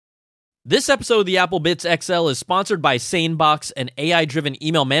This episode of the Apple Bitz XL is sponsored by SaneBox, an AI-driven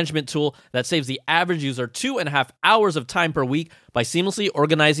email management tool that saves the average user 2.5 hours of time per week by seamlessly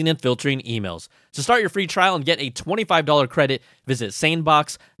organizing and filtering emails. To start your free trial and get a $25 credit, visit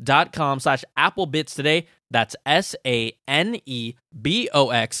sanebox.com/applebits today. That's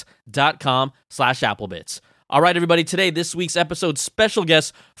SANEBOX.com/applebits. All right, everybody, today, this week's episode, special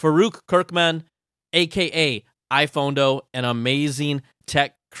guest, Farouk Kirkman, a.k.a. iPhonedo, an amazing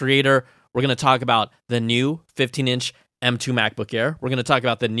tech creator. We're going to talk about the new 15-inch M2 MacBook Air. We're going to talk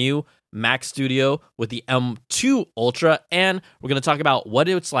about the new Mac Studio with the M2 Ultra, and we're going to talk about what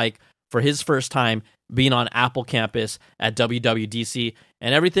it's like for his first time being on Apple campus at WWDC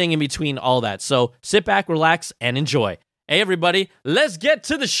and everything in between all that. So sit back, relax, and enjoy. Hey, everybody, let's get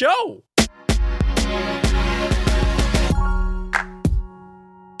to the show.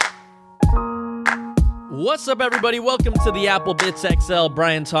 What's up, everybody? Welcome to the Apple Bitz XL.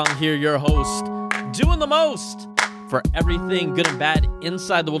 Brian Tong here, your host, doing the most for everything good and bad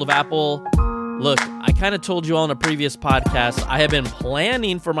inside the world of Apple. Look, I kind of told you all in a previous podcast, I have been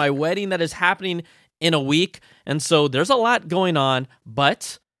planning for my wedding that is happening in a week, and so there's a lot going on,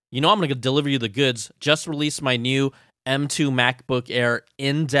 but you know I'm going to deliver you the goods. Just released my new M2 MacBook Air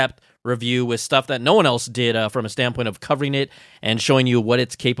in-depth review with stuff that no one else did from a standpoint of covering it and showing you what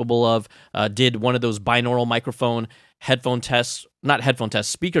it's capable of. Did one of those binaural microphone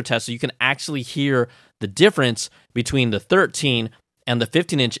speaker tests, so you can actually hear the difference between the 13 and the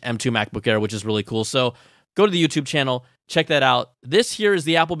 15-inch M2 MacBook Air, which is really cool. So go to the YouTube channel, check that out. This here is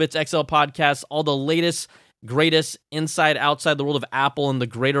the Apple Bitz XL podcast, all the latest, greatest inside, outside the world of Apple and the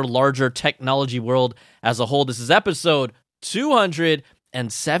greater, larger technology world as a whole. This is episode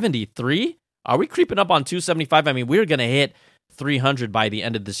 273. Are we creeping up on 275? I mean, we're going to hit 300 by the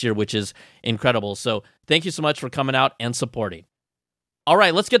end of this year, which is incredible. So thank you so much for coming out and supporting. All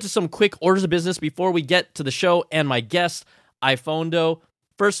right, let's get to some quick orders of business before we get to the show and my guest, iPhonedo.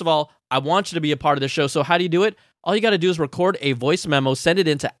 First of all, I want you to be a part of the show. So how do you do it? All you got to do is record a voice memo, send it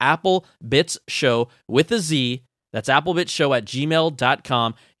into Apple Bitz Show with a Z. That's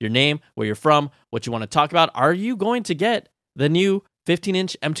applebitzshow@gmail.com. Your name, where you're from, what you want to talk about. Are you going to get the new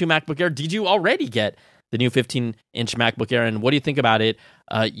 15-inch M2 MacBook Air? Did you already get the new 15-inch MacBook Air? And what do you think about it?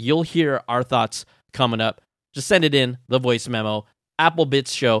 You'll hear our thoughts coming up. Just send it in, the voice memo,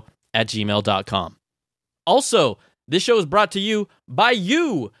 applebitzshow@gmail.com. Also, this show is brought to you by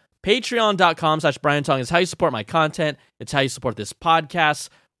you. Patreon.com/Brian Tong is how you support my content. It's how you support this podcast.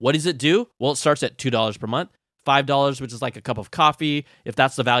 What does it do? Well, it starts at $2 per month, $5, which is like a cup of coffee, if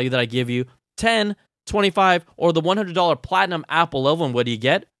that's the value that I give you, $10, $25, or the $100 platinum Apple level. And what do you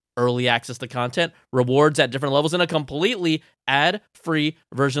get? Early access to content, rewards at different levels, and a completely ad-free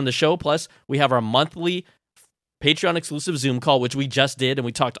version of the show. Plus, we have our monthly Patreon exclusive Zoom call, which we just did, and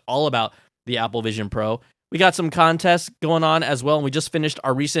we talked all about the Apple Vision Pro. We got some contests going on as well, and we just finished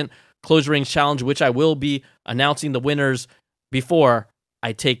our recent Close Rings Challenge, which I will be announcing the winners before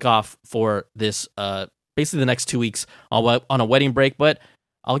I take off for this, basically the next 2 weeks on a wedding break, but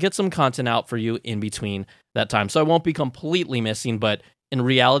I'll get some content out for you in between that time. So I won't be completely missing, but in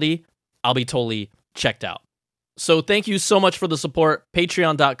reality, I'll be totally checked out. So thank you so much for the support.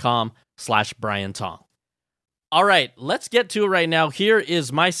 Patreon.com/Brian Tong. All right, let's get to it right now. Here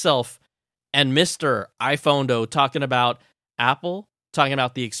is myself and Mr. iPhonedo talking about Apple, talking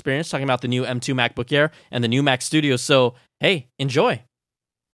about the experience, talking about the new M2 MacBook Air and the new Mac Studio. So, hey, enjoy.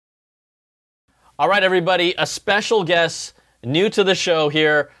 All right, everybody, a special guest, new to the show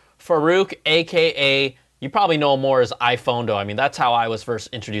here, Farouk, a.k.a., you probably know him more as iPhonedo. I mean, that's how I was first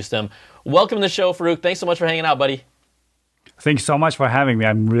introduced to him. Welcome to the show, Farouk. Thanks so much for hanging out, buddy. Thank you so much for having me.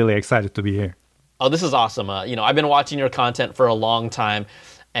 I'm really excited to be here. Oh, this is awesome. I've been watching your content for a long time,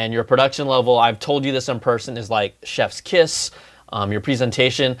 and your production level, I've told you this in person, is like chef's kiss. Your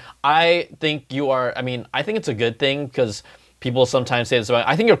presentation, I think I think it's a good thing because people sometimes say this about,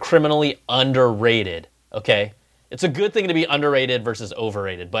 I think you're criminally underrated, okay? It's a good thing to be underrated versus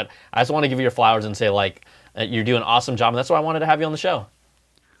overrated, but I just want to give you your flowers and say, you're doing an awesome job, and that's why I wanted to have you on the show.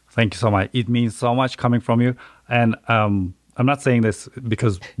 Thank you so much. It means so much coming from you, and I'm not saying this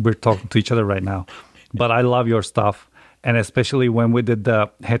because we're talking to each other right now, but I love your stuff, and especially when we did the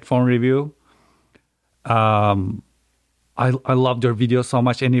headphone review, I loved your video so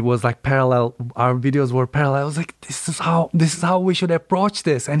much, and it was like parallel. Our videos were parallel. I was like, this is how we should approach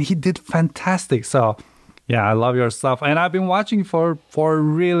this, and he did fantastic. So, yeah, I love your stuff, and I've been watching for a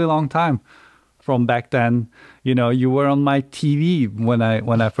really long time. From back then, you were on my TV when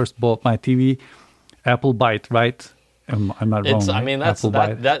I first bought my TV, Apple Byte, right? I'm not wrong. I mean, that's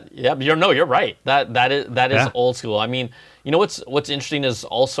Apple that. Yep. You're right. That is old school. I mean, You know what's interesting is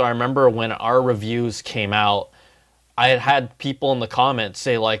also I remember when our reviews came out, I had people in the comments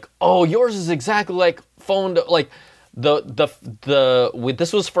say like, "Oh, yours is exactly like phone." Like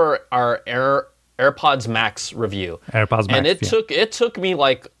this was for our AirPods Max review. AirPods Max, and it took me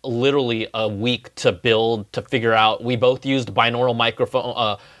like literally a week to build, to figure out. We both used binaural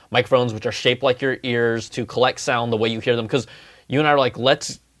microphones, which are shaped like your ears, to collect sound the way you hear them. Because you and I are like,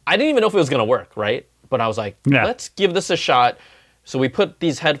 I didn't even know if it was gonna work, right? But I was like, let's give this a shot. So we put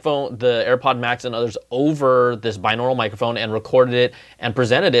these the AirPod Max and others over this binaural microphone and recorded it and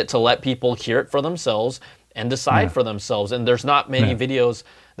presented it to let people hear it for themselves and decide for themselves. And there's not many videos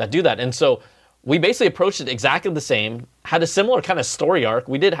that do that. And so we basically approached it exactly the same, had a similar kind of story arc.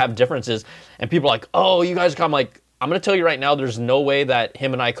 We did have differences, and people are like, "Oh, you guys come." Like, I'm going to tell you right now, there's no way that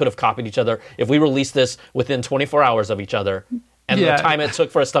him and I could have copied each other if we released this within 24 hours of each other and the time it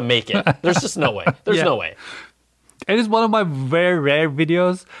took for us to make it. There's just no way. There's no way. It is one of my very rare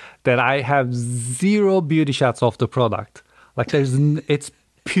videos that I have zero beauty shots of the product. Like it's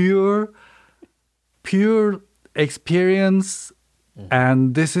pure experience,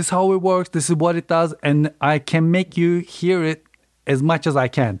 and this is how it works. This is what it does, and I can make you hear it as much as I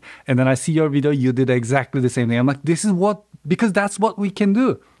can. And then I see your video, you did exactly the same thing. I'm like, because that's what we can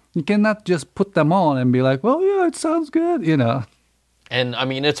do. You cannot just put them on and be like, well, yeah, it sounds good, you know. And I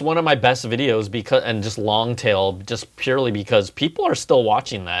mean, it's one of my best videos and just long tail, just purely because people are still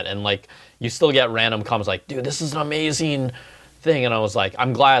watching that. And like, you still get random comments like, dude, this is an amazing thing. And I was like,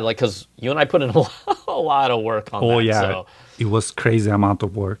 I'm glad, like, because you and I put in a lot of work on that. Oh, yeah. So, it was crazy amount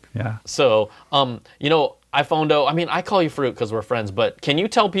of work. Yeah. So, iPhonedo, I mean, I call you Fruit because we're friends, but can you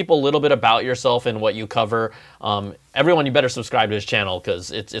tell people a little bit about yourself and what you cover? Everyone, you better subscribe to his channel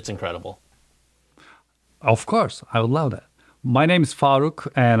because it's incredible. Of course. I would love that. My name is Faruk,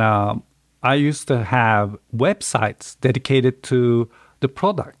 and I used to have websites dedicated to the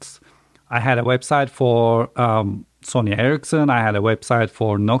products. I had a website for Sony Ericsson. I had a website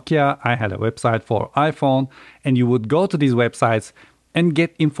for Nokia. I had a website for iPhone. And you would go to these websites and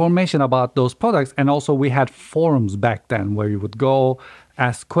get information about those products. And also we had forums back then where you would go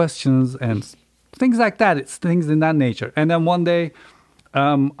ask questions and things like that. It's things in that nature. And then one day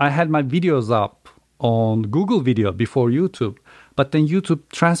I had my videos up on Google Video before YouTube. But then YouTube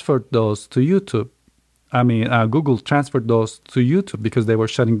transferred those to YouTube. Google transferred those to YouTube because they were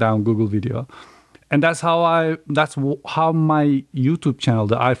shutting down Google Video. And that's how my YouTube channel,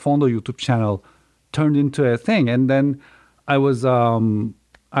 the iPhonedo YouTube channel, turned into a thing. And then I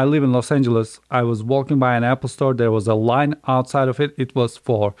live in Los Angeles. I was walking by an Apple store. There was a line outside of it. It was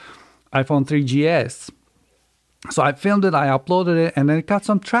for iPhone 3GS. So I filmed it, I uploaded it, and then it got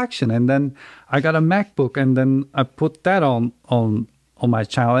some traction. And then I got a MacBook, and then I put that on my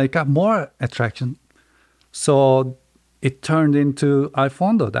channel. It got more attraction. So it turned into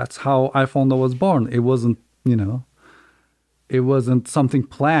iPhonedo. That's how iPhonedo was born. It wasn't, it wasn't something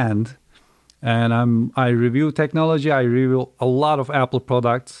planned. And I review technology. I review a lot of Apple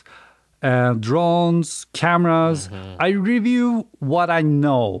products, drones, cameras. Mm-hmm. I review what I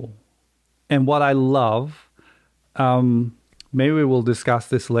know and what I love. Maybe we'll discuss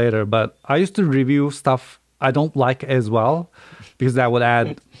this later, but I used to review stuff I don't like as well, because that would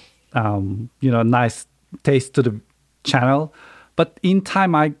add, nice taste to the channel. But in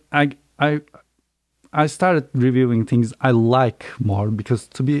time, I started reviewing things I like more because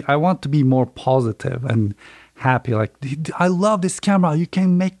I want to be more positive and happy. Like, I love this camera. You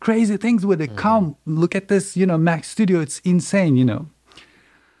can make crazy things with it. Mm-hmm. Come look at this, Mac Studio. It's insane.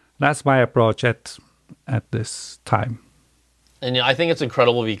 That's my approach at this time. And I think it's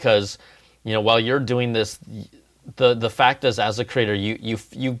incredible because, while you're doing this, the fact is, as a creator,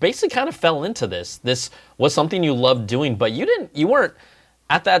 you basically kind of fell into this. This was something you loved doing, but you weren't,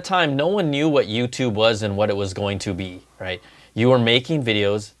 at that time, no one knew what YouTube was and what it was going to be, right? You were making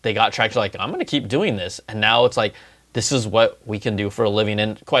videos, they got traction, like, I'm going to keep doing this. And now it's like, this is what we can do for a living.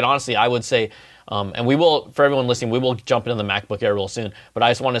 And quite honestly, I would say, and we will, for everyone listening, we will jump into the MacBook Air real soon. But I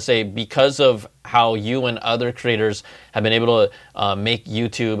just want to say, because of how you and other creators have been able to make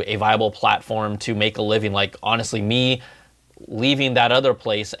YouTube a viable platform to make a living, like honestly, me leaving that other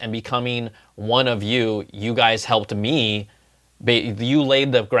place and becoming one of you guys helped me. You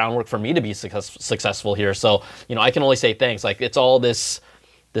laid the groundwork for me to be successful here. So, I can only say thanks. Like, it's all this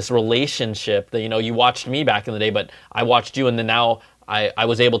relationship that, you watched me back in the day, but I watched you, and then now I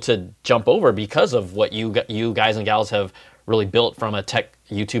was able to jump over because of what you guys and gals have really built from a tech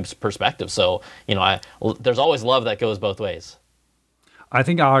YouTube's perspective. So, there's always love that goes both ways. I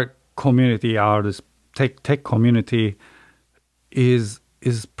think our community, this tech community is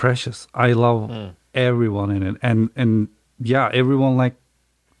precious. I love everyone in it. And yeah, everyone like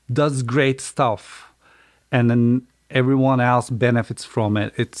does great stuff, and then everyone else benefits from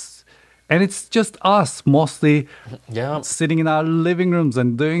it. It's just us mostly sitting in our living rooms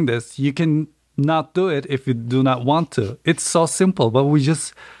and doing this. You can not do it if you do not want to. It's so simple, but we're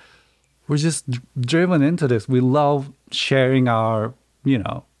just driven into this. We love sharing our,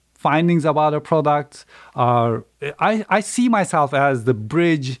 findings about our products. I see myself as the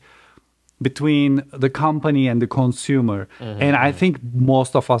bridge between the company and the consumer. And I think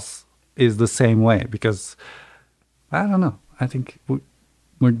most of us is the same way, because I don't know. I think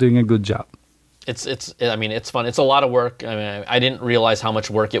we're doing a good job. It's fun. It's a lot of work. I mean, I didn't realize how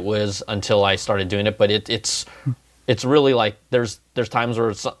much work it was until I started doing it, but it's really like there's times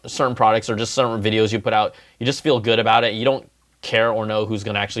where certain products or just certain videos you put out, you just feel good about it. You don't care or know who's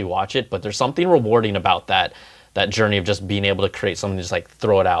going to actually watch it, but there's something rewarding about that journey of just being able to create something, just like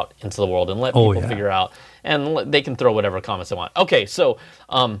throw it out into the world and let people figure out, and they can throw whatever comments they want. Okay, so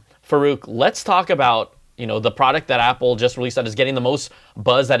Farouk, let's talk about the product that Apple just released that is getting the most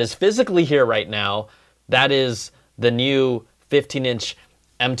buzz, that is physically here right now. That is the new 15-inch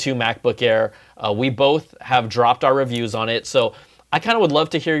M2 MacBook Air. We both have dropped our reviews on it, so I kind of would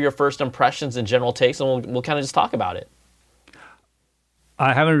love to hear your first impressions and general takes, and we'll kind of just talk about it.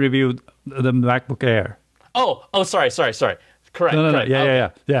 I haven't reviewed the MacBook Air. Oh, sorry. Correct. No.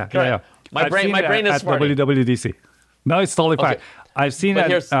 Correct. Yeah. My brain is at farting. WWDC. No, it's totally fine. Okay. I've seen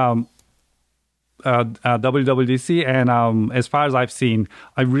it at WWDC, and as far as I've seen,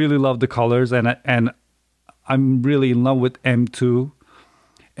 I really love the colors, and I'm really in love with M2.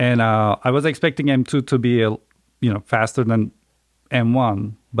 And I was expecting M2 to be faster than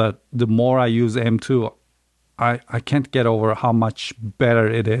M1, but the more I use M2, I can't get over how much better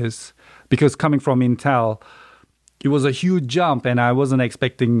it is, because coming from Intel, it was a huge jump, and I wasn't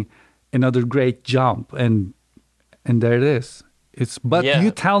expecting another great jump, and there it is.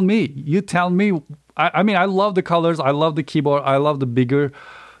 You tell me. I mean, I love the colors, I love the keyboard, I love the bigger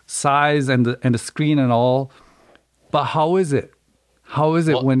size and the screen and all. But how is it?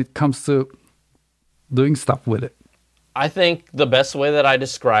 When it comes to doing stuff with it? I think the best way that I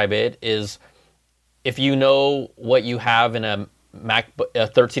describe it is, if you know what you have in a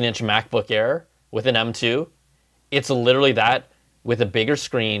 13-inch MacBook Air with an M2, it's literally that with a bigger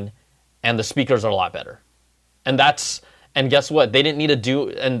screen, and the speakers are a lot better. And guess what? They didn't need to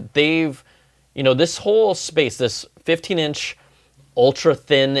do, and they've, this whole space, this 15-inch ultra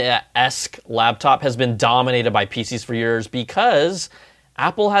thin-esque laptop has been dominated by PCs for years, because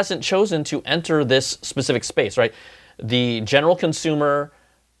Apple hasn't chosen to enter this specific space, right? The general consumer,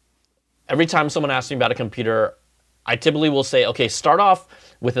 every time someone asks me about a computer, I typically will say, okay, start off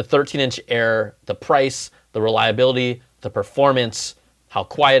with a 13-inch Air, the price, the reliability, the performance, how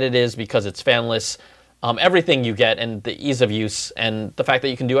quiet it is because it's fanless, everything you get, and the ease of use, and the fact that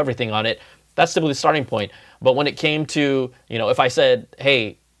you can do everything on it. That's typically the starting point. But when it came to, if I said,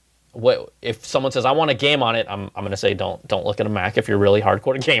 hey, if someone says, I want a game on it, I'm going to say, don't look at a Mac if you're a really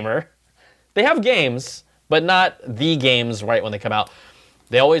hardcore gamer. They have games, but not the games right when they come out.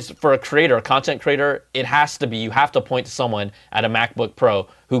 They always, for a content creator, it has to be, you have to point to someone at a MacBook Pro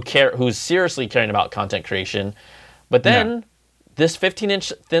who's seriously caring about content creation. But then this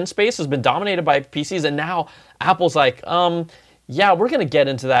 15-inch thin space has been dominated by PCs, and now Apple's like, we're going to get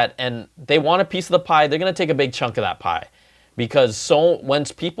into that, and they want a piece of the pie. They're going to take a big chunk of that pie, because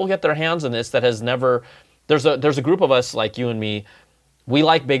once people get their hands on this, that has never, there's a group of us like you and me, we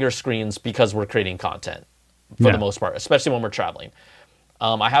like bigger screens because we're creating content for the most part, especially when we're traveling.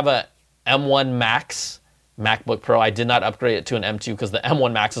 I have a M1 Max MacBook Pro. I did not upgrade it to an M2 because the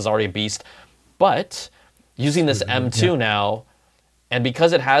M1 Max is already a beast. But using this M2 now, and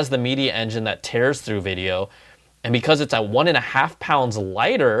because it has the media engine that tears through video, and because it's at 1.5 pounds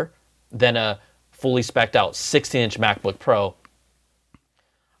lighter than a fully spec'd out 16-inch MacBook Pro,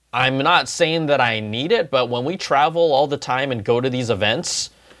 I'm not saying that I need it, but when we travel all the time and go to these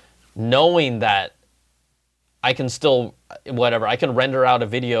events, knowing that I can still, I can render out a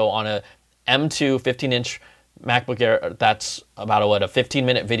video on a M2 15-inch MacBook Air that's about a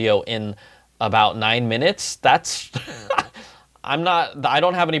 15-minute video in about 9 minutes. That's I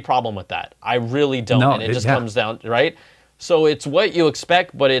don't have any problem with that. I really don't. And it just comes down, right? So it's what you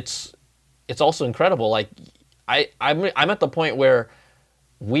expect, but it's also incredible. Like I'm at the point where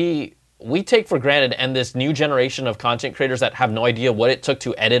we take for granted, and this new generation of content creators that have no idea what it took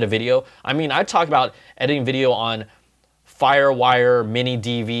to edit a video. I mean, I talk about editing video on Firewire, Mini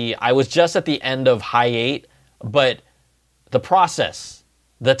DV. I was just at the end of High 8, but the process,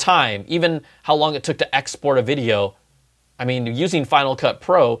 the time, even how long it took to export a video, I mean, using Final Cut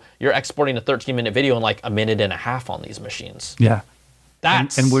Pro, you're exporting a 13-minute video in like a minute and a half on these machines. Yeah.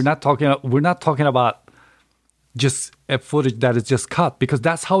 That's and we're not talking about just a footage that is just cut, because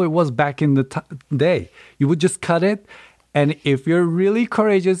that's how it was back in the day. You would just cut it, and if you're really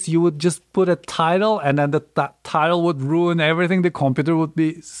courageous, you would just put a title, and then that title would ruin everything. The computer would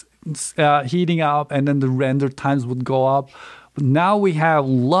be heating up, and then the render times would go up. But now we have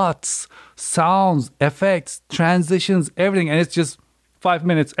lots, sounds, effects, transitions, everything, and it's just 5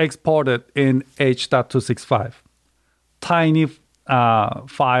 minutes exported in H.265. Tiny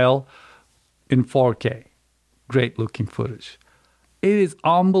file in 4K. Great looking footage. It is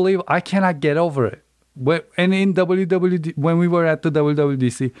unbelievable. I cannot get over it. And in WWD, when we were at the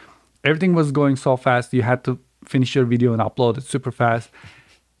WWDC, everything was going so fast. You had to finish your video and upload it super fast.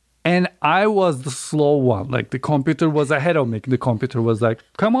 And I was the slow one. Like, the computer was ahead of me. The computer was like,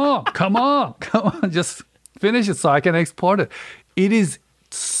 come on, just finish it so I can export it. It is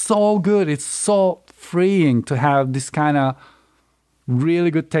so good. It's so freeing to have this kind of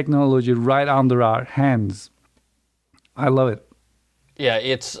really good technology right under our hands. I love it. Yeah,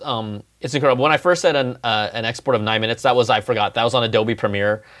 it's incredible. When I first said an export of 9 minutes, that was on Adobe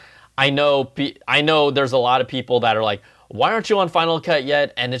Premiere. I know there's a lot of people that are like, why aren't you on Final Cut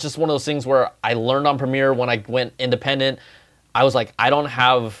yet? And it's just one of those things where I learned on Premiere when I went independent. I was like, I don't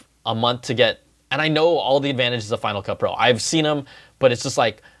have a month to get, and I know all the advantages of Final Cut Pro. I've seen them, but it's just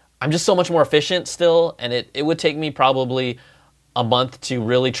like, I'm just so much more efficient still, and it would take me probably a month to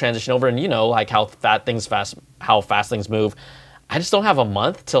really transition over. And like how fast things move. I just don't have a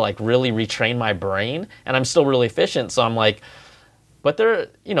month to like really retrain my brain, and I'm still really efficient. So I'm like, but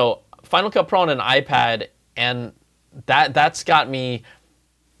Final Cut Pro on an iPad, and that's got me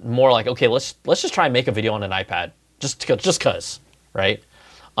more like, okay, let's just try and make a video on an iPad, just cause, right?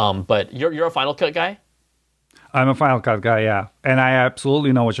 But you're a Final Cut guy? I'm a Final Cut guy, yeah. And I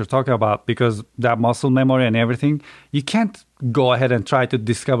absolutely know what you're talking about, because that muscle memory and everything, you can't go ahead and try to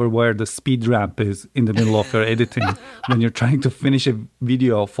discover where the speed ramp is in the middle of your editing when you're trying to finish a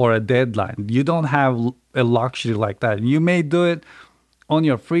video for a deadline. You don't have a luxury like that. You may do it on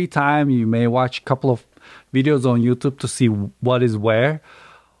your free time. You may watch a couple of videos on YouTube to see what is where.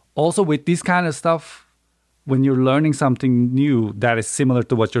 Also, with this kind of stuff, when you're learning something new that is similar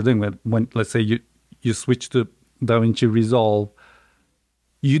to what you're doing, when let's say you switch to DaVinci Resolve,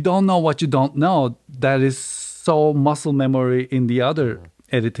 you don't know what you don't know. That is so muscle memory in the other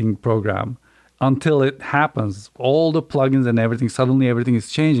editing program until it happens. All the plugins and everything, suddenly everything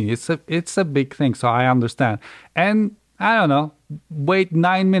is changing. It's a big thing, so I understand. And I don't know, wait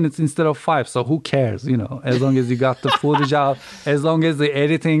 9 minutes instead of 5, so who cares, as long as you got the footage out, as long as the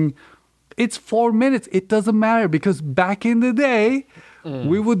editing, it's 4 minutes. It doesn't matter, because back in the day,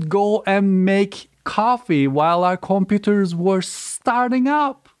 we would go and make coffee while our computers were starting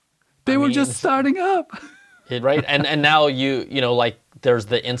up. They were just starting up. Right? And now like there's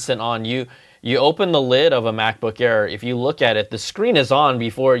the instant on. You open the lid of a MacBook Air, if you look at it, the screen is on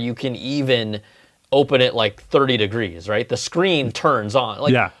before you can even open it like 30 degrees, right? The screen turns on.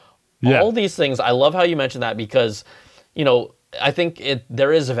 Like, all these things, I love how you mentioned that, because, I think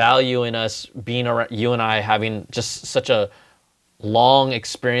there is value in us being around, you and I having just such a long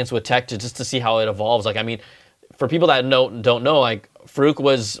experience with tech just to see how it evolves. Like, I mean, for people that don't know, like, Farouk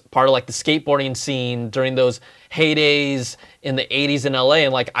was part of like the skateboarding scene during those heydays in the 80s in LA,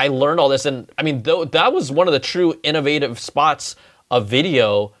 and like I learned all this, and I mean that was one of the true innovative spots of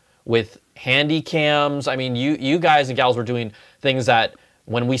video with handy cams. I mean, you guys and gals were doing things that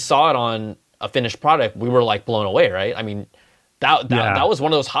when we saw it on a finished product, we were like blown away, right? I mean, that was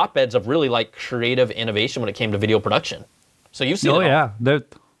one of those hotbeds of really like creative innovation when it came to video production. So you've seen it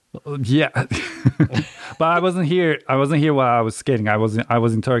all. Yeah, but I wasn't here. I wasn't here while I was skating. I was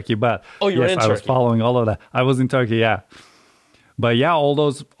in Turkey. But you were in Turkey. I was following all of that. I was in Turkey. Yeah, but yeah, all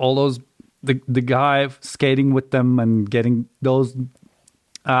those the guy skating with them and getting those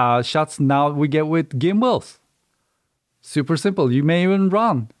shots. Now we get with gimbals. Super simple. You may even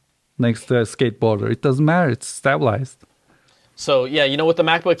run next to a skateboarder. It doesn't matter. It's stabilized. So yeah, with the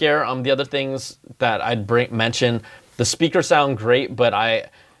MacBook Air, the other things that I'd mention, the speakers sound great, but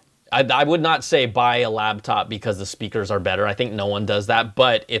I would not say buy a laptop because the speakers are better. I think no one does that,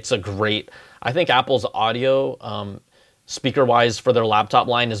 but it's I think Apple's audio, speaker-wise for their laptop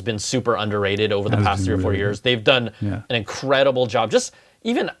line has been super underrated over the past 3 or 4 years. They've done an incredible job. Just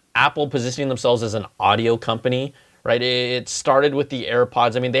even Apple positioning themselves as an audio company, right? It started with the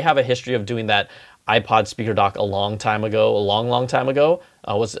AirPods. I mean, they have a history of doing that iPod speaker dock a long time ago.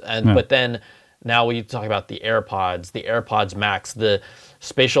 But then Now we talk about the AirPods Max, the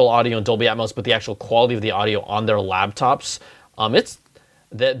spatial audio and Dolby Atmos, but the actual quality of the audio on their laptops,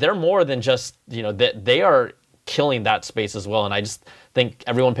 they're more than just, they are killing that space as well. And I just think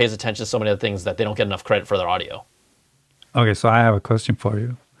everyone pays attention to so many other things that they don't get enough credit for their audio. Okay, so I have a question for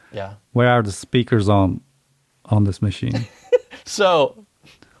you. Yeah. Where are the speakers on this machine? So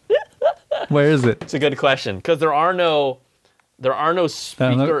where is it? it's a good question, because there are no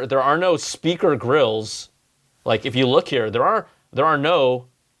speaker grills. Like if you look here, there are no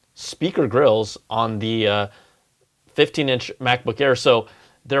speaker grills on the 15-inch MacBook Air. So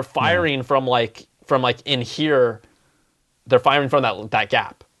they're firing from in here. They're firing from that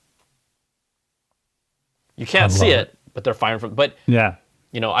gap. You can't see it, but they're firing from. But yeah,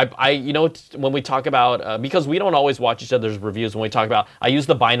 when we talk about because we don't always watch each other's reviews. When we talk about, I use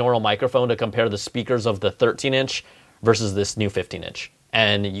the binaural microphone to compare the speakers of the 13-inch versus this new 15-inch,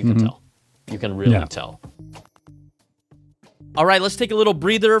 and you can tell. You can really tell. All right, let's take a little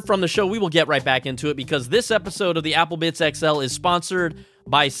breather from the show. We will get right back into it because this episode of the Apple Bitz XL is sponsored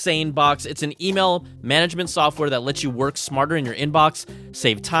by SaneBox. It's an email management software that lets you work smarter in your inbox,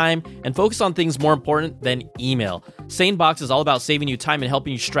 save time, and focus on things more important than email. SaneBox is all about saving you time and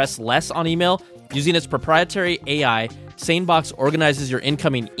helping you stress less on email. Using its proprietary AI, SaneBox organizes your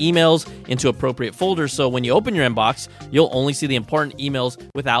incoming emails into appropriate folders, so when you open your inbox, you'll only see the important emails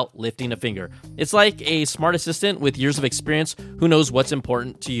without lifting a finger. It's like a smart assistant with years of experience who knows what's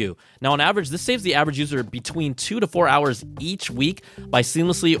important to you. Now, on average, this saves the average user between 2 to 4 hours each week by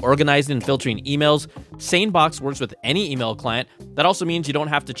seamlessly organizing and filtering emails. SaneBox works with any email client. That also means you don't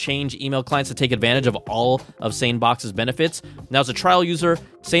have to change email clients to take advantage of all of SaneBox's benefits. Now, as a trial user,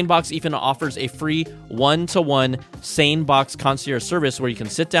 SaneBox even offers a free one-to-one SaneBox concierge service where you can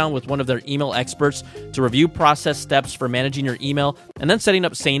sit down with one of their email experts to review process steps for managing your email and then setting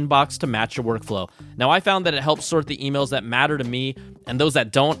up SaneBox to match your workflow. Now, I found that it helps sort the emails that matter to me and those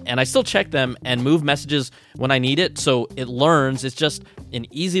that don't, and I still check them and move messages when I need it, so it learns. It's just an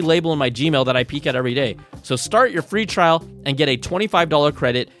easy label in my Gmail that I peek at every day. So start your free trial and get a $25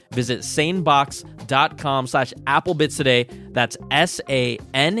 credit. Visit sanebox.com/applebits today. That's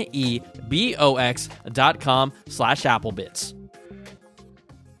sanebox.com/applebits.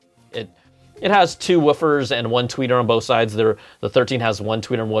 It has two woofers and one tweeter on both sides. The 13 has one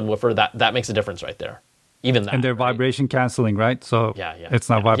tweeter and one woofer. That makes a difference right there. Even that. And they're vibration canceling, right? So it's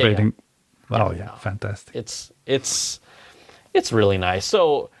not vibrating. Yeah. Oh yeah, fantastic. It's really nice.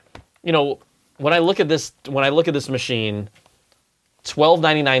 So, when I look at this machine,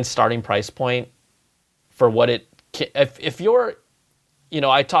 $12.99 starting price point for what it. If you're,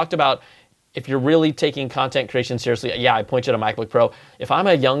 I talked about if you're really taking content creation seriously. I point you to MacBook Pro. If I'm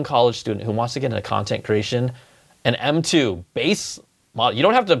a young college student who wants to get into content creation, an M2 base model, you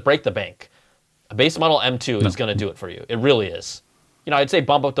don't have to break the bank. A base model M2 is going to do it for you. It really is. I'd say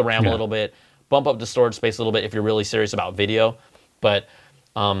bump up the RAM a little bit, bump up the storage space a little bit if you're really serious about video. But,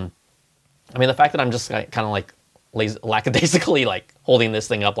 the fact that I'm just kind of like lackadaisically like holding this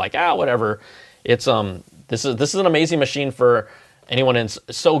thing up like, whatever. It's, this is an amazing machine for anyone, and it's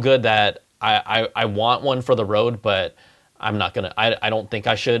so good that I want one for the road, but I'm not going to, I don't think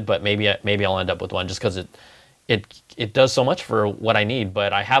I should, but maybe I'll end up with one just because it does so much for what I need.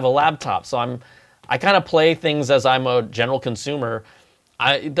 But I have a laptop, so I kind of play things as I'm a general consumer.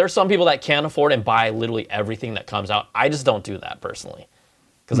 There's some people that can't afford and buy literally everything that comes out. I just don't do that personally,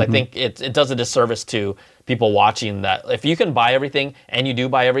 because I think it does a disservice to people watching that. If you can buy everything and you do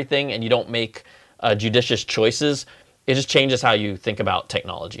buy everything and you don't make judicious choices, it just changes how you think about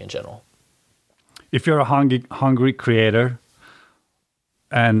technology in general. If you're a hungry creator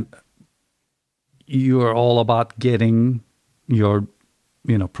and you are all about getting your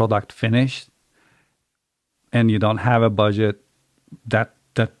product finished, and you don't have a budget that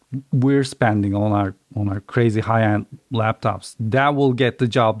we're spending on our crazy high-end laptops, that will get the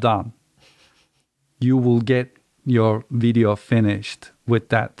job done. You will get your video finished with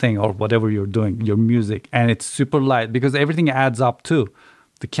that thing or whatever you're doing, your music, and it's super light because everything adds up too.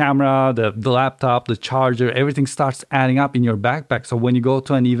 The camera, the laptop, the charger, everything starts adding up in your backpack. So when you go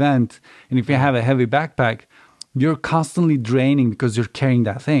to an event, and if you have a heavy backpack, you're constantly draining because you're carrying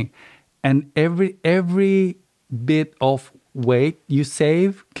that thing. And every bit of weight you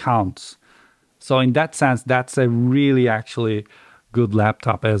save counts. So in that sense, that's a really actually good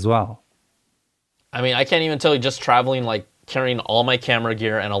laptop as well. I can't even tell you, just traveling, like carrying all my camera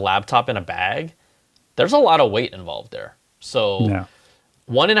gear and a laptop in a bag, there's a lot of weight involved there. So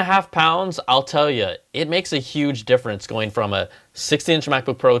 1.5 pounds, I'll tell you, it makes a huge difference going from a 16-inch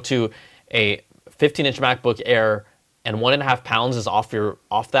MacBook Pro to a 15-inch MacBook Air, and 1.5 pounds is off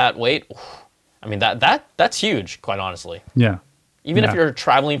that weight. I mean, that's huge, quite honestly. Yeah. Even if you're a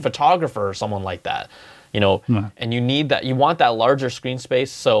traveling photographer or someone like that, and you need that, you want that larger screen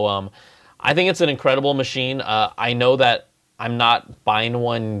space. So I think it's an incredible machine. I know that I'm not buying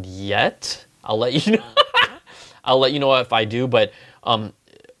one yet. I'll let you know. I'll let you know if I do. But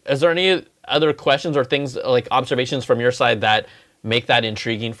is there any other questions or things like observations from your side that make that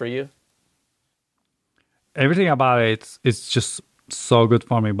intriguing for you? Everything about it's just so good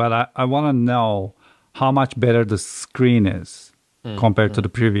for me. But I want to know how much better the screen is compared to the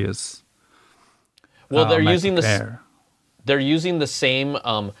previous. Well, they're MacBook using Air. They're using the same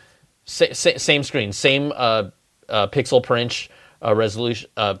same screen, same pixel per inch resolution,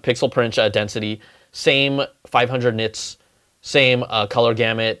 pixel per inch density, same 500 nits, same color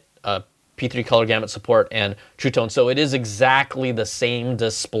gamut, P3 color gamut support, and True Tone. So it is exactly the same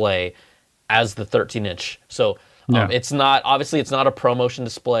display as the 13-inch. So it's not a ProMotion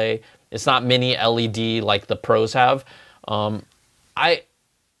display. It's not mini LED like the Pros have. You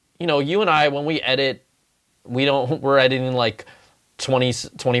and I, when we edit, we're editing like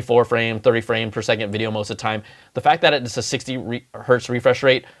 24 frame, 30 frame per second video most of the time. The fact that it's a 60 hertz refresh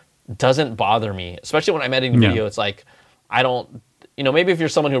rate doesn't bother me, especially when I'm editing video. It's like, I don't, maybe if you're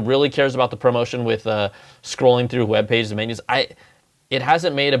someone who really cares about the promotion with scrolling through web pages and menus, it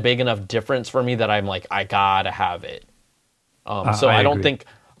hasn't made a big enough difference for me that I'm like, I gotta have it. So I don't think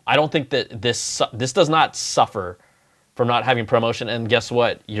that this does not suffer from not having promotion. And guess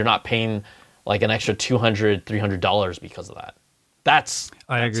what? You're not paying like an extra $200, $300 because of that.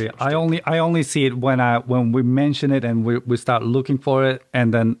 I agree. I only see it when we mention it and we start looking for it,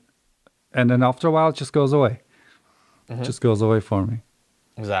 and then after a while it just goes away. It just goes away for me.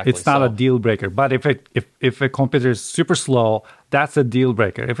 Exactly. It's not a deal breaker, but if a computer is super slow, that's a deal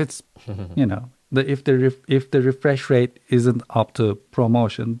breaker. If it's if the refresh rate isn't up to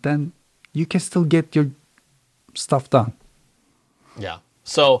promotion, then you can still get your stuff done. Yeah.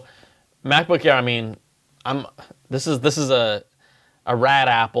 So MacBook Air, I mean, this is a rad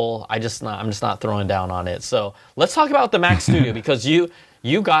apple. I'm just not throwing down on it. So let's talk about the Mac Studio, because you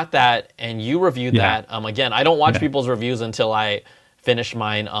got that and you reviewed that. Again, I don't watch people's reviews until I finish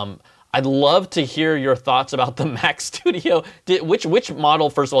mine. I'd love to hear your thoughts about the Mac Studio. Which model,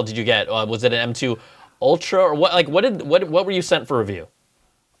 first of all, did you get? Was it an M2 Ultra or what? Like, what were you sent for review?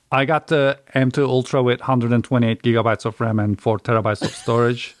 I got the M2 Ultra with 128 gigabytes of RAM and 4 terabytes of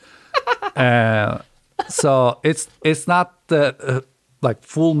storage. So it's not the like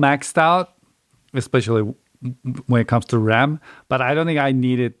full maxed out, especially when it comes to RAM. But I don't think I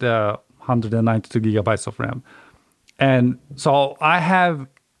needed 192 gigabytes of RAM. And so I have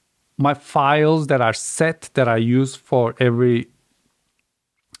my files that are set that I use for every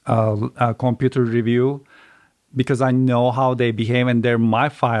computer review, because I know how they behave and they're my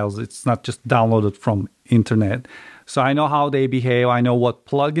files. It's not just downloaded from internet. So I know how they behave. I know what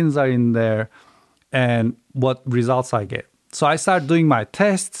plugins are in there and what results I get. So I start doing my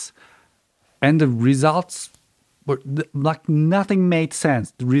tests, and the results were like nothing made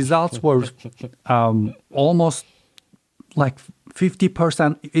sense. The results were almost like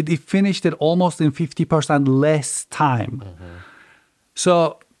 50%. It finished it almost in 50% less time.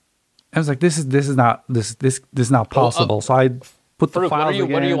 So I was like, this is not possible. So I put the files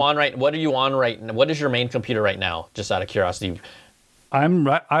again. What are you on right now? What is your main computer right now? Just out of curiosity.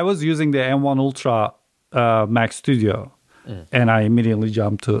 I was using the M1 Ultra Mac Studio, and I immediately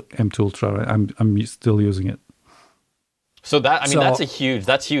jumped to M2 Ultra. I'm still using it. So that's huge,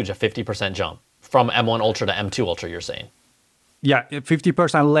 a 50% jump from M1 Ultra to M2 Ultra, you're saying? Yeah,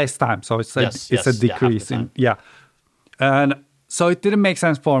 50% less time. So it's a decrease and so it didn't make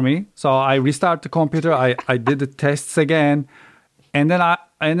sense for me. So I restarted the computer. I did the tests again, and then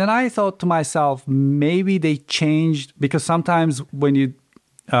I thought to myself, maybe they changed, because sometimes when you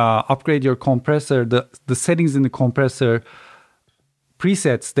upgrade your compressor, the settings in the compressor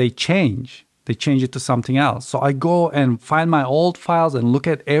presets, they change it to something else. So I go and find my old files and look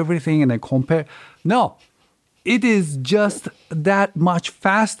at everything and then compare. No, it is just that much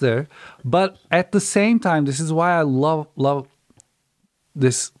faster. But at the same time, this is why I love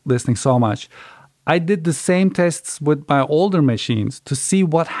this thing so much. I did the same tests with my older machines to see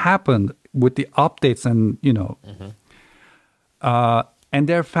what happened with the updates, and and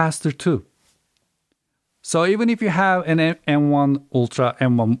they're faster too. So even if you have an M1 Ultra,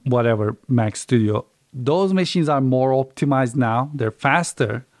 M1 whatever Mac Studio, those machines are more optimized now. They're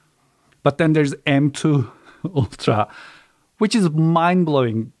faster. But then there's M2 Ultra, which is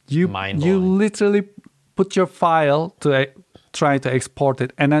mind-blowing. You literally put your file to try to export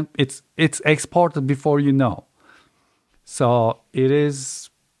it, and then it's exported before you know. So it is,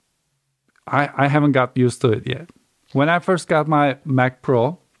 I haven't got used to it yet. When I first got my Mac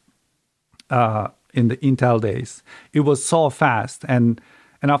Pro in the Intel days, it was so fast, and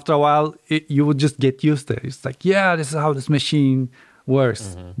after a while, you would just get used to it. It's like, yeah, this is how this machine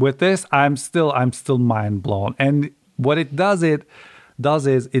works. Mm-hmm. With this, I'm still mind blown. And what it does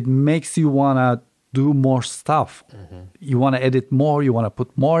is it makes you wanna do more stuff. Mm-hmm. You wanna edit more. You wanna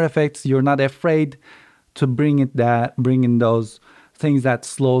put more effects. You're not afraid to bring in those things that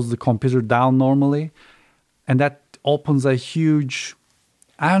slows the computer down normally, and that opens a huge,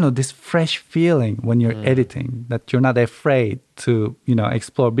 I don't know, this fresh feeling when you're editing, that you're not afraid to,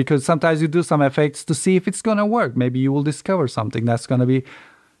 explore, because sometimes you do some effects to see if it's going to work. Maybe you will discover something that's going to be,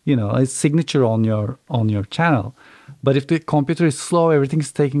 a signature on your channel. But if the computer is slow,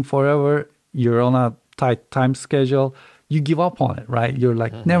 everything's taking forever, you're on a tight time schedule, you give up on it, right? You're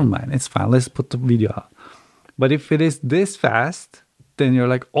like, never mind, it's fine, let's put the video out. But if it is this fast, then you're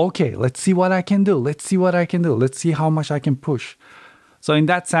like, okay, let's see what I can do. Let's see how much I can push. So in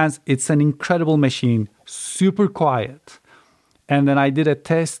that sense, it's an incredible machine, super quiet. And then I did a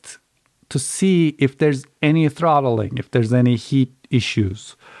test to see if there's any throttling, if there's any heat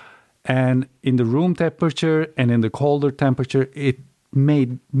issues. And in the room temperature and in the colder temperature, it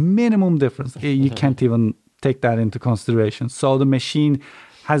made minimum difference. You can't even take that into consideration. So the machine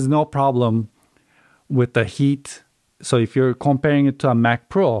has no problem with the heat. So if you're comparing it to a Mac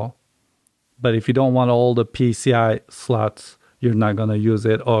Pro, but if you don't want all the PCI slots, you're not going to use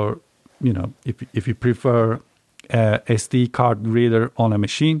it. Or, if you prefer a SD card reader on a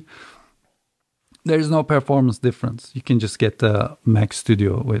machine, there's no performance difference. You can just get the Mac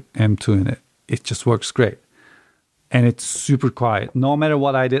Studio with M2 in it. It just works great. And it's super quiet. No matter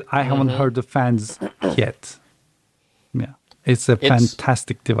what I did, I haven't heard the fans yet. Yeah, it's a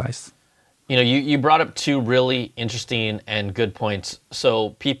fantastic device. You brought up two really interesting and good points.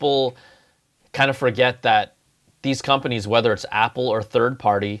 So people kind of forget that these companies, whether it's Apple or third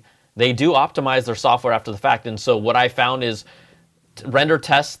party, they do optimize their software after the fact. And so what I found is render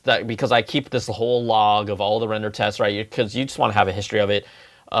tests, that because I keep this whole log of all the render tests, right? Because you just want to have a history of it.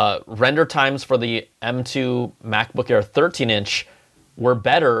 Render times for the M2 MacBook Air 13-inch were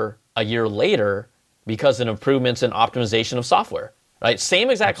better a year later because of improvements in optimization of software, right? Same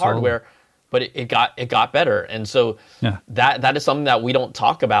exact hardware, but it got better. And so that is something that we don't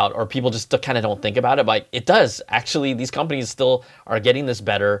talk about, or people just kind of don't think about it. But it does. Actually, these companies still are getting this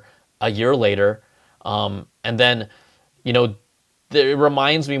better a year later. And then, it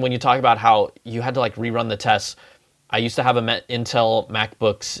reminds me when you talk about how you had to rerun the tests. I used to have a Intel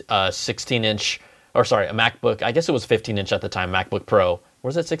MacBook 16-inch, a MacBook, I guess it was 15-inch at the time, MacBook Pro. Or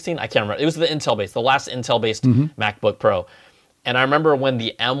was it 16? I can't remember. It was the Intel-based, the last Intel-based MacBook Pro. And I remember when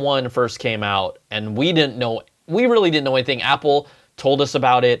the M1 first came out, and we really didn't know anything. Apple told us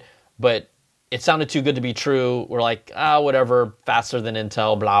about it, but it sounded too good to be true. We're like, whatever, faster than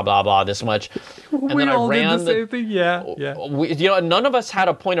Intel, blah, blah, blah, this much. And we all did the same thing, yeah. None of us had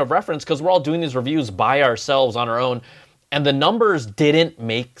a point of reference because we're all doing these reviews by ourselves on our own, and the numbers didn't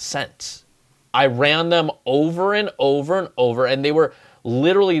make sense. I ran them over and over and over, and they were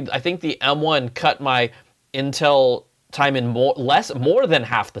literally, I think the M1 cut my Intel time in more than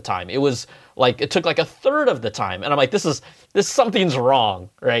half the time. It was it took a third of the time, and I'm like, this something's wrong,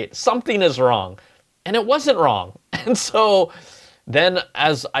 right? Something is wrong, and it wasn't wrong. And so then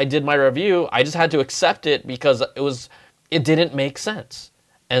as I did my review, I just had to accept it because it didn't make sense.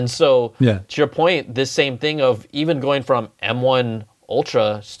 And so to your point, this same thing of even going from M1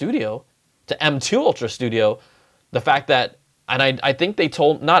 Ultra Studio to M2 Ultra Studio, the fact that, and I think they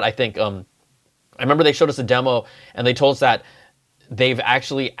told, not I think, I remember they showed us a demo and they told us that they've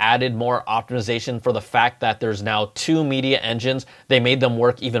actually added more optimization for the fact that there's now two media engines. They made them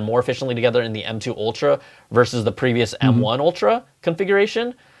work even more efficiently together in the M2 Ultra versus the previous M1 Ultra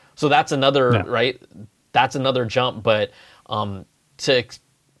configuration. So that's another, right? That's another jump. But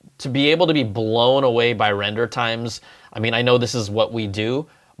to be able to be blown away by render times, I mean, I know this is what we do,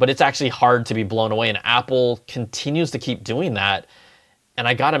 but it's actually hard to be blown away. And Apple continues to keep doing that. And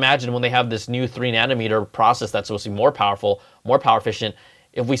I got to imagine when they have this new 3nm process that's supposed to be more powerful, more power efficient,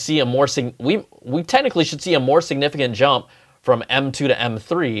 if we see we technically should see a more significant jump from M2 to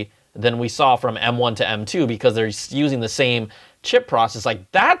M3 than we saw from M1 to M2 because they're using the same chip process.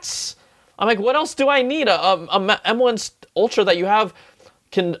 I'm like, what else do I need? A M1 Ultra that you have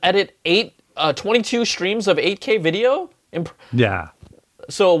can edit 22 streams of 8K video? Yeah.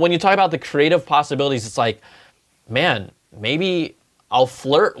 So when you talk about the creative possibilities, it's like, man, maybe I'll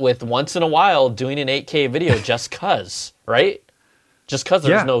flirt with once in a while doing an 8K video just cause, right? Just cause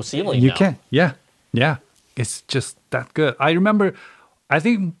there's no ceiling. You can. Yeah. It's just that good. I remember, I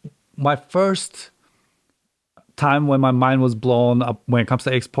think my first time when my mind was blown up when it comes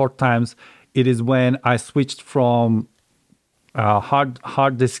to export times, it is when I switched from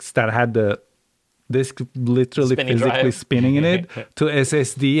hard disks that had the disk literally Spinning physically drive. spinning in it to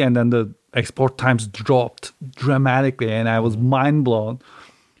SSD, and then the export times dropped dramatically, and I was mind blown.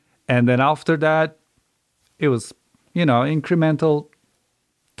 And then after that, it was, incremental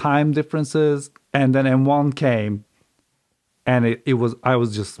time differences, and then M1 came, and I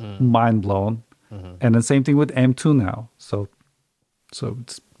was just mind blown. And then same thing with M2 now. So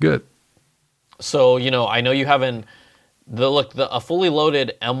it's good. So, I know you haven't a fully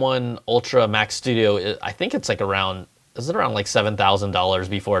loaded M1 Ultra Max Studio, I think it's around like $7,000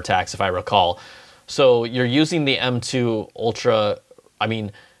 before tax, if I recall. So you're using the M2 Ultra. I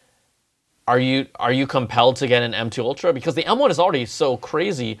mean, are you compelled to get an M2 Ultra? Because the M1 is already so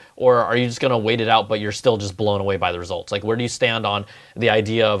crazy, or are you just going to wait it out, but you're still just blown away by the results? Where do you stand on the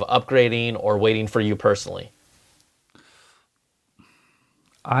idea of upgrading or waiting for you personally?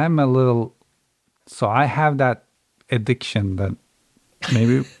 So I have that addiction that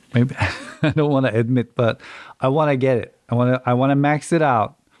maybe I don't want to admit, but I want to get it. I want to max it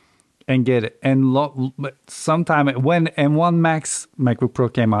out and get it. And sometime when M1 Max MacBook Pro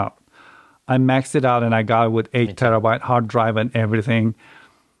came out, I maxed it out and I got it with 8 terabyte hard drive and everything.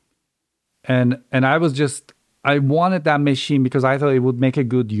 And I wanted that machine because I thought it would make a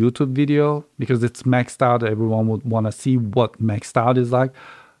good YouTube video because it's maxed out. Everyone would want to see what maxed out is like.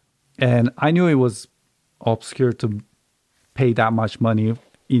 And I knew it was obscure to pay that much money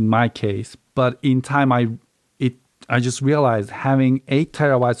in my case, but in time I just realized having 8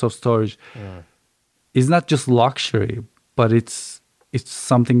 terabytes of storage is not just luxury, but it's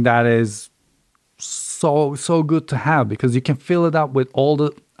something that is so good to have because you can fill it up with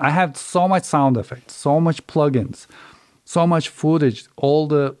I have so much sound effects, so much plugins, so much footage. All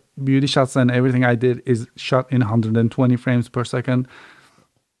the beauty shots and everything I did is shot in 120 frames per second.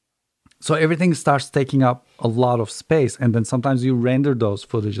 So everything starts taking up a lot of space. And then sometimes you render those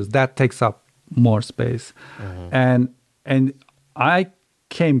footages. That takes up more space. And I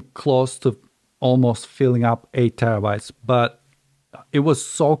came close to almost filling up 8 terabytes. But it was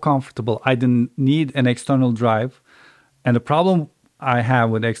so comfortable. I didn't need an external drive. And the problem I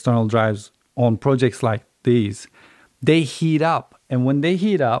have with external drives on projects like these, they heat up. And when they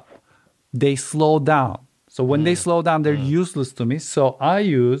heat up, they slow down. So when they slow down, they're useless to me. So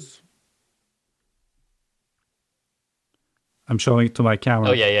I'm showing it to my camera.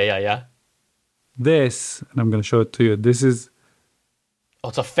 Oh, yeah. This, and I'm going to show it to you. This is... Oh,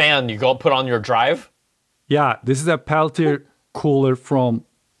 it's a fan you go put on your drive? Yeah, this is a Peltier cooler from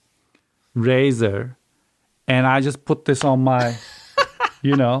Razer. And I just put this on my,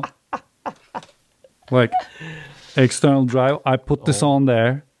 external drive. I put this on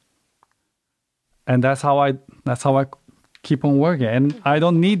there. And that's how I keep on working. And I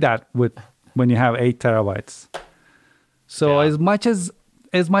don't need that when you have 8 terabytes. So as much as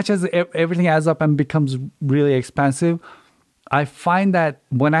everything adds up and becomes really expensive, I find that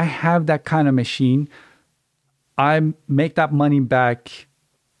when I have that kind of machine, I make that money back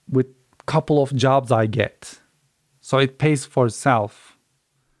with a couple of jobs I get. So it pays for itself.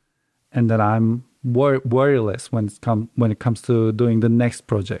 And then I'm worryless when it comes to doing the next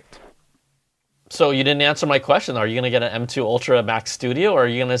project. So you didn't answer my question. Are you going to get an M2 Ultra Max Studio, or are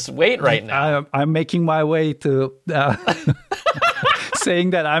you going to wait right now? I'm making my way to saying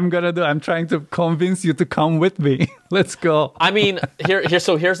that I'm trying to convince you to come with me. Let's go. I mean,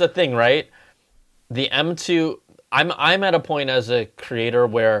 so here's the thing, right? The M2, I'm at a point as a creator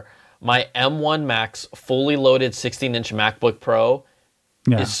where my M1 Max fully loaded 16-inch MacBook Pro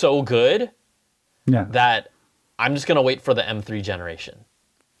is so good that I'm just going to wait for the M3 generation.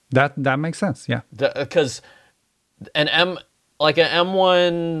 That makes sense, yeah. Because an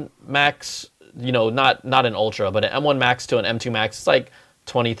M1 Max, not an Ultra, but an M1 Max to an M2 Max, it's like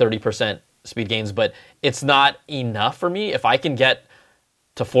 20-30% speed gains, but it's not enough for me. If I can get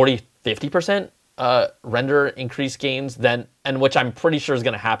to 40-50% render increase gains, then, and which I'm pretty sure is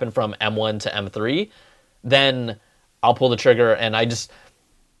going to happen from M1 to M3, then I'll pull the trigger. And that's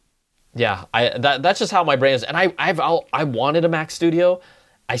just how my brain is. And I wanted a Mac Studio.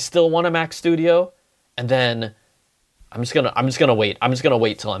 I still want a Mac Studio, and then I'm just gonna wait. I'm just gonna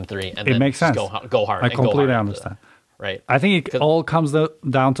wait till M3, and it then makes sense. Go hard. I completely understand. Right. I think it all comes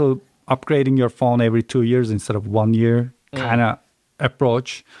down to upgrading your phone every 2 years instead of 1 year kind of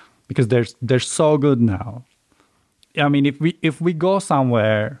approach, because they're so good now. I mean, if we go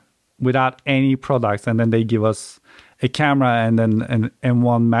somewhere without any products and then they give us a camera and then an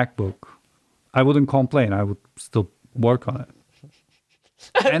M1 MacBook, I wouldn't complain. I would still work on it.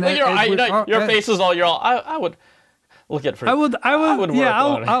 And your face is all. You're all. I would look at. I would.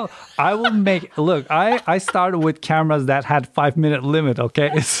 Yeah. I will make. Look, I started with cameras that had 5-minute limit.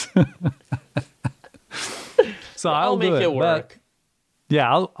 Okay. So I'll make it work. But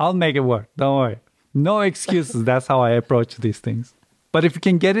yeah, I'll make it work. Don't worry. No excuses. That's how I approach these things. But if you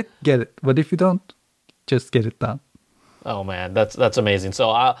can get it, get it. But if you don't, just get it done. Oh man, that's amazing.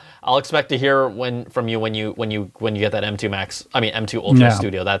 So I'll expect to hear from you when you get that M2 Max. I mean M2 Ultra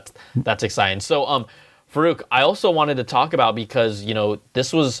Studio. That's exciting. So Farouk, I also wanted to talk about, because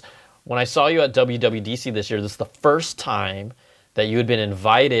this was when I saw you at WWDC this year. This is the first time that you had been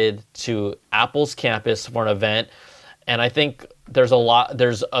invited to Apple's campus for an event, and I think there's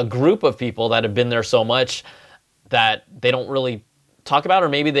a group of people that have been there so much that they don't really talk about, or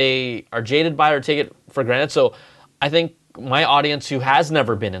maybe they are jaded by it or take it for granted. So I think my audience who has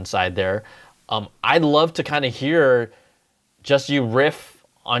never been inside there, I'd love to kind of hear just you riff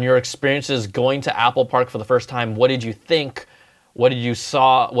on your experiences going to Apple Park for the first time. What did you think? What did you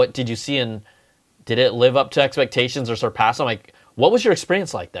see? And did it live up to expectations or surpass them? Like, what was your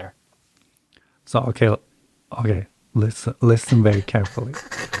experience like there? So, okay. Listen very carefully.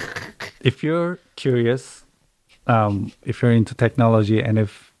 If you're curious, if you're into technology, and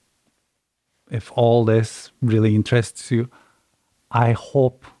if all this really interests you, I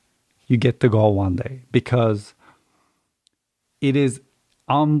hope you get to go one day, because it is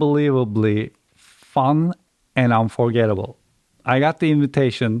unbelievably fun and unforgettable. I got the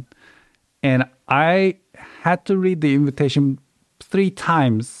invitation, and I had to read the invitation 3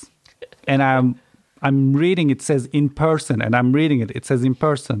 times, and I'm reading, it says in person, and I'm reading it says in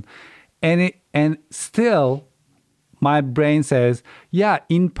person, and still my brain says, yeah,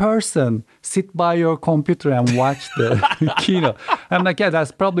 in person, sit by your computer and watch the keynote. I'm like, yeah,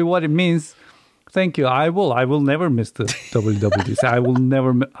 that's probably what it means. Thank you. I will never miss the WWDC.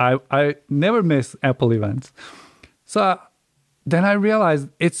 I never miss Apple events. So then I realized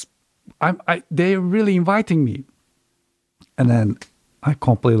they're really inviting me. And then I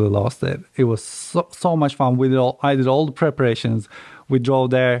completely lost it. It was so much fun. I did all the preparations. We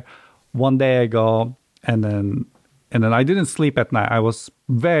drove there one day ago, and then I didn't sleep at night. I was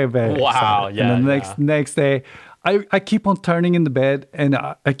very, very excited. Yeah. And then next day, I keep on turning in the bed, and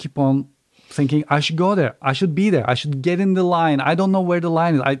I keep on thinking, I should go there. I should be there. I should get in the line. I don't know where the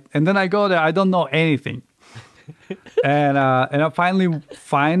line is. And then I go there. I don't know anything. and I finally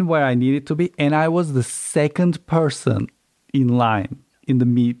find where I needed to be. And I was the second person in line in the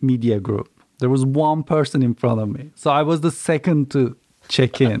media group. There was one person in front of me. So I was the second to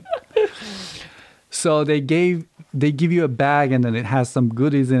check in. So they give you a bag, and then it has some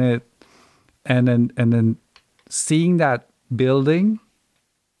goodies in it. And then seeing that building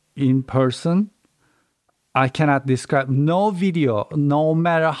in person, I cannot describe. No video, no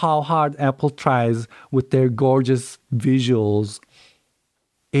matter how hard Apple tries with their gorgeous visuals,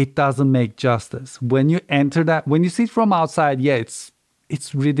 it doesn't make justice. When you enter that, when you see it from outside, yeah, it's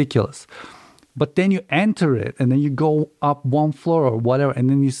ridiculous. But then you enter it, and then you go up one floor or whatever, and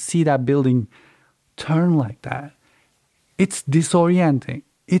then you see that building turn like that. It's disorienting.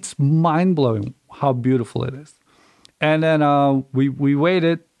 It's mind-blowing how beautiful it is. And then we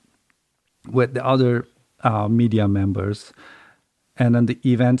waited with the other media members, and then the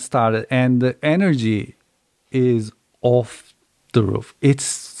event started, and the energy is off the roof. It's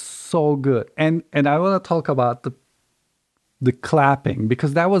so good. And I want to talk about the clapping,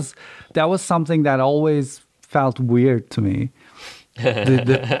 because that was something that always felt weird to me.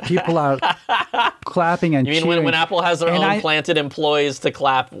 The people are clapping and cheering. You mean when Apple has their own planted employees to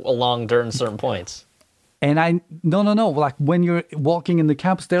clap along during certain points? And no. Like when you're walking in the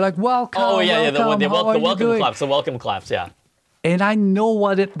campus, they're like, welcome. Oh, yeah, welcome. The welcome claps. The welcome claps, yeah. And I know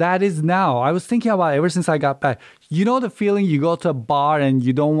what that is now. I was thinking about it ever since I got back. You know the feeling you go to a bar and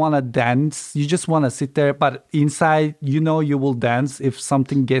you don't want to dance. You just want to sit there. But inside, you know you will dance if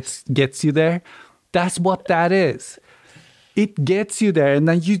something gets you there. That's what that is. It gets you there. And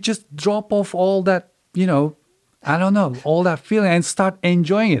then you just drop off all that, I don't know, all that feeling and start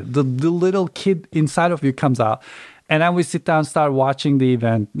enjoying it. The little kid inside of you comes out. And then we sit down and start watching the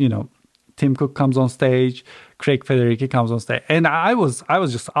event. Tim Cook comes on stage. Craig Federighi comes on stage. And I was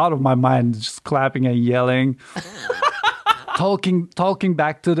just out of my mind, just clapping and yelling, talking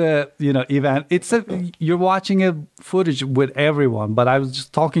back to the event. You're watching a footage with everyone, but I was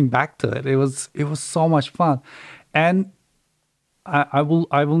just talking back to it. It was so much fun. And I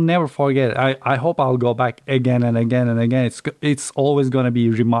will never forget it. I hope I'll go back again and again and again. It's always going to be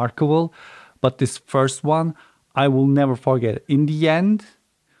remarkable, but this first one, I will never forget it. In the end,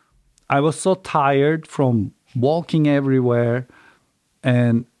 I was so tired from walking everywhere,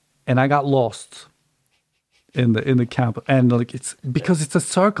 and I got lost in the camp, and like it's because it's a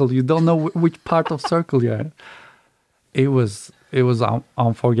circle. You don't know which part of circle you're in. It was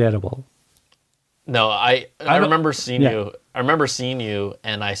unforgettable. No, I remember seeing you. I remember seeing you,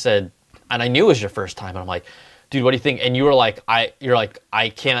 and I said, and I knew it was your first time, and I'm like, dude, what do you think? And you were like, I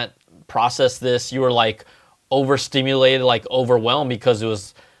can't process this. You were like overstimulated, like overwhelmed, because there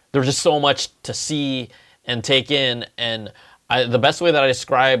was just so much to see and take in. And the best way that I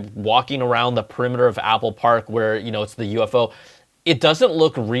describe walking around the perimeter of Apple Park, where it's the UFO, it doesn't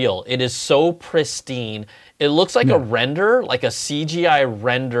look real. It is so pristine. It looks like a render, like a CGI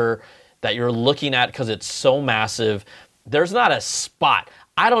render that you're looking at, because it's so massive. There's not a spot.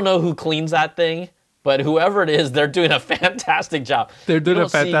 I don't know who cleans that thing, but whoever it is, they're doing a fantastic job. They're doing a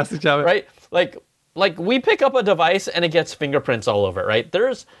fantastic job, right? Like we pick up a device and it gets fingerprints all over it, right?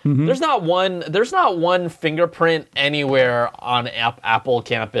 There's not one fingerprint anywhere on Apple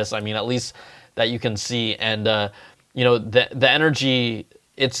campus. I mean, at least that you can see, and the energy,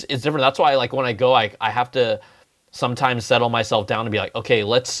 it's different. That's why, like, when I go, I have to sometimes settle myself down and be like, okay,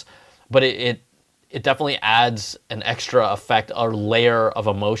 but it definitely adds an extra effect, a layer of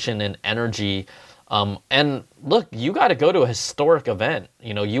emotion and energy. And look, you got to go to a historic event.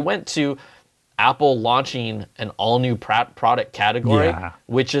 You went to Apple launching an all-new product category,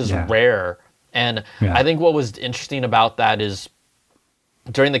 which is rare. And I think what was interesting about that is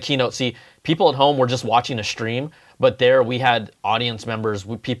during the keynote, see, people at home were just watching a stream, but there we had audience members.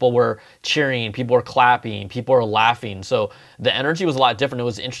 People were cheering, people were clapping, people were laughing. So the energy was a lot different. It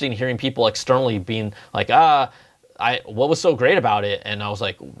was interesting hearing people externally being like, what was so great about it? And I was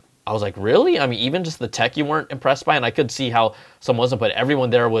like, really? I mean, even just the tech you weren't impressed by? And I could see how some wasn't, but everyone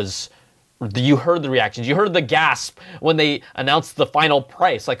there was. You heard the reactions. You heard the gasp when they announced the final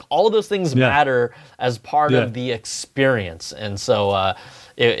price. Like, all of those things matter as part of the experience. And so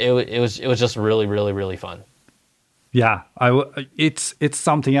it was just really, really, really fun. Yeah, it's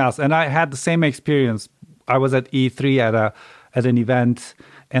something else. And I had the same experience. I was at E3 at an event,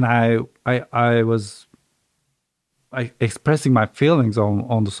 and I was expressing my feelings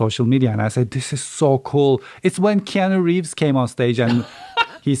on the social media, and I said, "This is so cool." It's when Keanu Reeves came on stage and.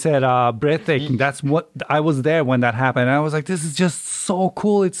 He said, breathtaking. That's what I was there when that happened. And I was like, this is just so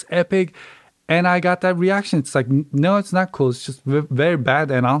cool. It's epic. And I got that reaction. It's like, no, it's not cool. It's just very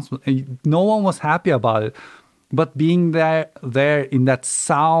bad announcement. And no one was happy about it. But being there in that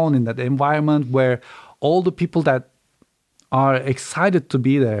sound, in that environment where all the people that are excited to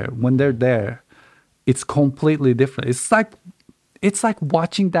be there, when they're there, it's completely different. It's like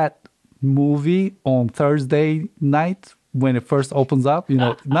watching that movie on Thursday night when it first opens up,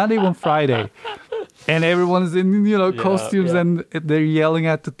 not even Friday. And everyone's in, costumes and they're yelling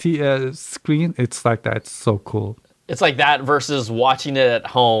at the screen. It's like that. It's so cool. It's like that versus watching it at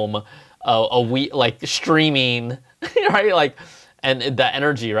home a week, like streaming, right? Like, and the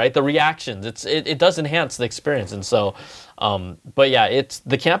energy, right? The reactions, it does enhance the experience. And so, but yeah,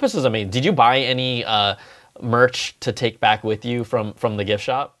 the campus is amazing. Did you buy any merch to take back with you from the gift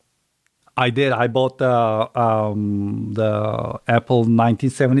shop? I did. I bought the Apple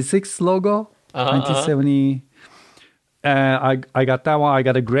 1976 logo. 1970. I got that one. I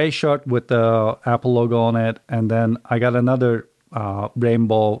got a gray shirt with the Apple logo on it, and then I got another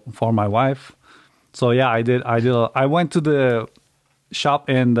rainbow for my wife. So yeah, I did. I went to the shop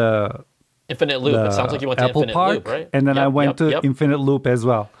in the Infinite Loop. It sounds like you went to Apple Infinite Park, Loop, right? And then I went to Infinite Loop as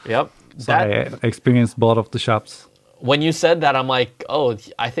well. Yep. So I experienced both of the shops. When you said that, I'm like, oh,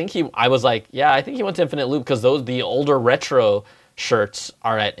 I think he went to Infinite Loop, because the older retro shirts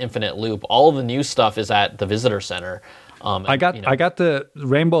are at Infinite Loop. All the new stuff is at the Visitor Center. I got the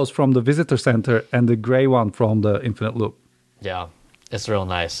rainbows from the Visitor Center and the gray one from the Infinite Loop. Yeah, it's real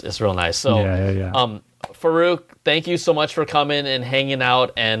nice. So, Farouk, thank you so much for coming and hanging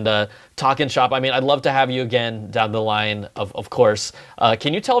out and talking shop. I mean, I'd love to have you again down the line, of course.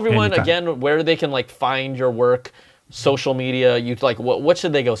 Can you tell everyone again where they can find your work? Social media, what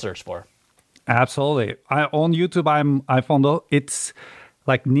should they go search for? Absolutely. On YouTube, I'm iPhonedo. It's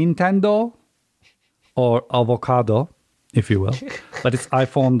like Nintendo or avocado, if you will, but it's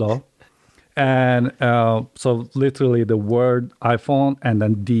iPhonedo. And so literally the word iPhone and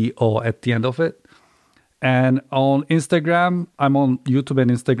then D-O at the end of it. And on Instagram, I'm on YouTube and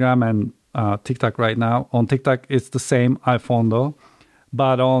Instagram and TikTok right now. On TikTok, it's the same iPhonedo.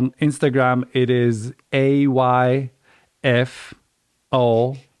 But on Instagram, it is AYFONDO.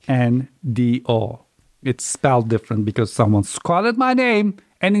 It's spelled different because someone squatted my name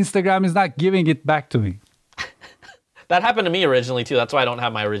and Instagram is not giving it back to me. That happened to me originally too. That's why I don't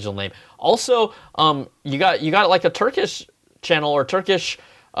have my original name. Also, you got like a Turkish channel or Turkish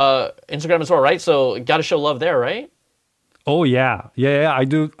Instagram as well, right? So got to show love there, right? Oh yeah. I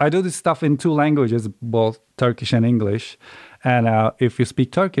do this stuff in 2 languages, both Turkish and English. And if you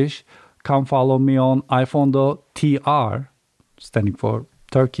speak Turkish, come follow me on iPhonedo TR, standing for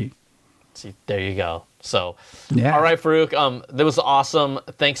Turkey. See, there you go. So, yeah. All right, Farouk, that was awesome.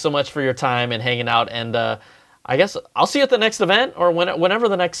 Thanks so much for your time and hanging out. And I guess I'll see you at the next event or whenever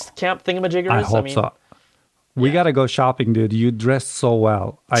the next camp thingamajigger is. I hope so. We gotta go shopping, dude. You dress so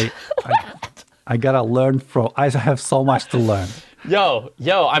well. I gotta learn from. I have so much to learn. Yo.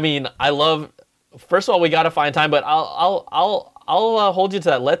 I mean, I love. First of all, we gotta find time, but I'll hold you to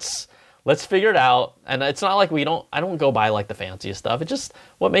that. Let's figure it out. And it's not like I don't go buy like the fanciest stuff. It's just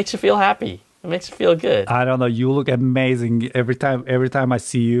what makes you feel happy. It makes you feel good. I don't know. You look amazing every time I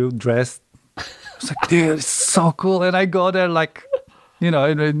see you dressed. It's like, dude, it's so cool. And I go there like,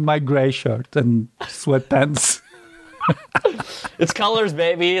 in my gray shirt and sweatpants. It's colors,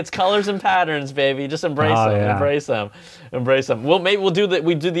 baby. It's colors and patterns, baby. Just embrace them. Yeah. Embrace them. We'll do the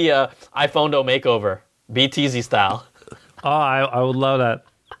iPhonedo makeover, BTZ style. Oh, I would love that.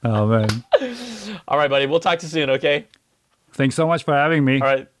 Oh man. All right, buddy. We'll talk to you soon. Okay. Thanks so much for having me. All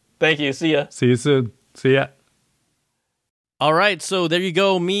right. Thank you. See ya. See you soon. See ya. All right, so there you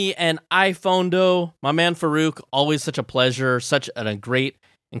go. Me and iPhonedo, my man Farouk. Always such a pleasure. Such a great,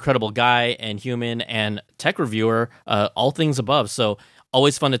 incredible guy and human and tech reviewer. All things above. So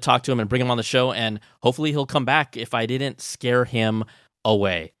always fun to talk to him and bring him on the show. And hopefully he'll come back if I didn't scare him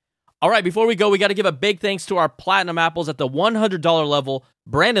away. All right, before we go, we got to give a big thanks to our Platinum Apples at the $100 level.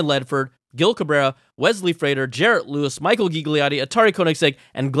 Brandon Ledford, Gil Cabrera, Wesley Frater, Jarrett Lewis, Michael Gigliotti, Atari Koenigsegg,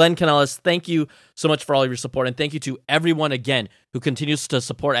 and Glenn Canellis. Thank you so much for all of your support, and thank you to everyone, again, who continues to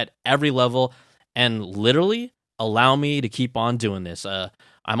support at every level and literally allow me to keep on doing this.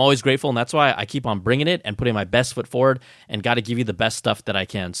 I'm always grateful, and that's why I keep on bringing it and putting my best foot forward and got to give you the best stuff that I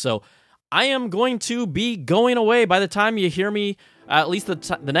can. So I am going to be going away by the time you hear me, at least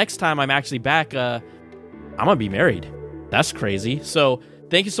the next time I'm actually back. I'm going to be married. That's crazy. So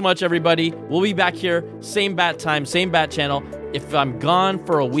thank you so much, everybody. We'll be back here, same bat time, same bat channel. If I'm gone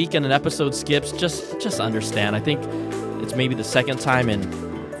for a week and an episode skips, just understand. I think it's maybe the second time in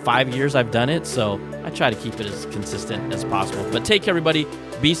 5 years I've done it, so I try to keep it as consistent as possible. But take care, everybody.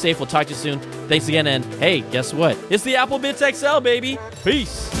 Be safe. We'll talk to you soon. Thanks again, and hey, guess what? It's the Apple Bitz XL, baby.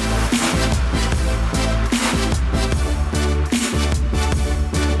 Peace.